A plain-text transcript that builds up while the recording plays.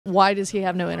Why does he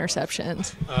have no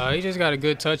interceptions? He just got a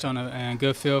good touch on it and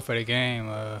good feel for the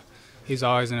game. He's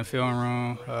always in the film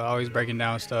room, always breaking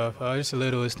down stuff. Just the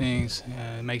littlest things,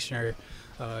 and make sure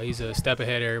he's a step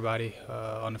ahead of everybody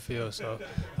on the field. So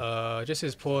just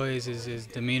his poise, his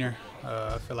demeanor,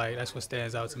 I feel like that's what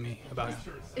stands out to me about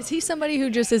him. Is he somebody who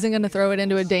just isn't going to throw it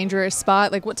into a dangerous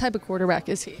spot? Like, what type of quarterback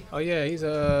is he? Oh yeah, he's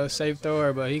a safe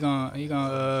thrower, but he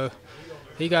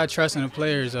got trust in the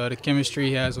players. The chemistry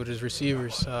he has with his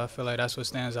receivers, I feel like that's what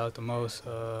stands out the most.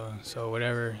 So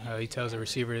whatever he tells the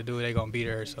receiver to do, they're going to beat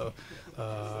her. So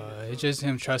it's just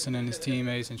him trusting in his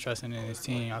teammates and trusting in his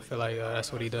team. I feel like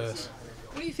that's what he does.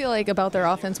 What do you feel like about their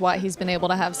offense, why he's been able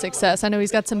to have success? I know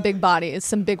he's got some big bodies,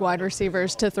 some big wide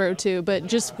receivers to throw to, but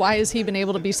just why has he been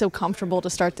able to be so comfortable to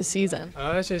start the season?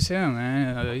 It's just him,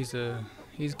 man.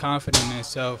 He's confident in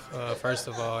himself, first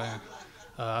of all. And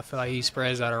I feel like he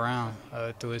spreads that around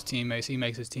to his teammates. He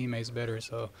makes his teammates better.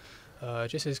 So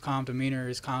just his calm demeanor,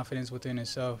 his confidence within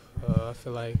himself, I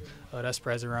feel like that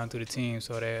spreads around through the team,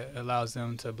 so that allows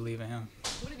them to believe in him.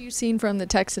 What have you seen from the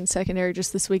Texans secondary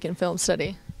just this week in film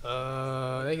study?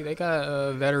 They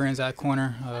got veterans at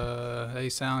corner. They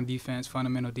sound defense,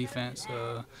 fundamental defense.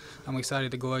 I'm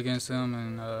excited to go against them,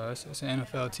 and it's an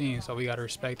NFL team, so we got to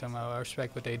respect them. I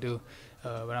respect what they do,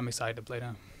 but I'm excited to play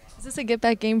them. Is this a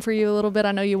get-back game for you a little bit?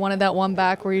 I know you wanted that one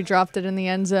back where you dropped it in the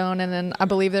end zone, and then I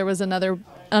believe there was another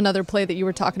play that you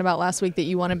were talking about last week that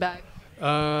you wanted back.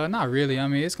 Not really. I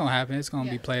mean, it's going to happen. It's going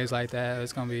to be plays like that.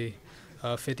 It's going to be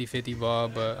 50-50 ball,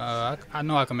 but I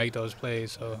know I can make those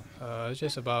plays. So it's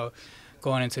just about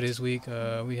going into this week.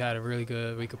 We had a really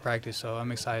good week of practice, so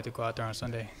I'm excited to go out there on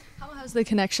Sunday. How has the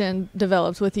connection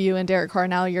developed with you and Derek Carr?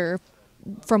 Now you're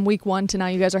from week 1 to now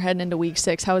you guys are heading into week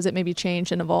 6. How has it maybe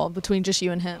changed and evolved between just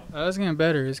you and him? It's getting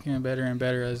better. It's getting better and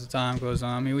better as the time goes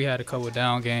on. I mean, we had a couple of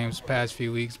down games the past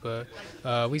few weeks, but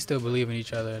we still believe in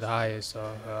each other at the highest.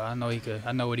 So I know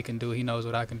what he can do. He knows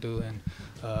what I can do, and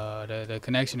the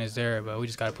connection is there, but we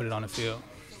just got to put it on the field.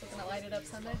 Looking to light it up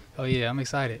Sunday? Oh yeah, I'm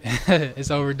excited.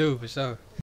 It's overdue for sure.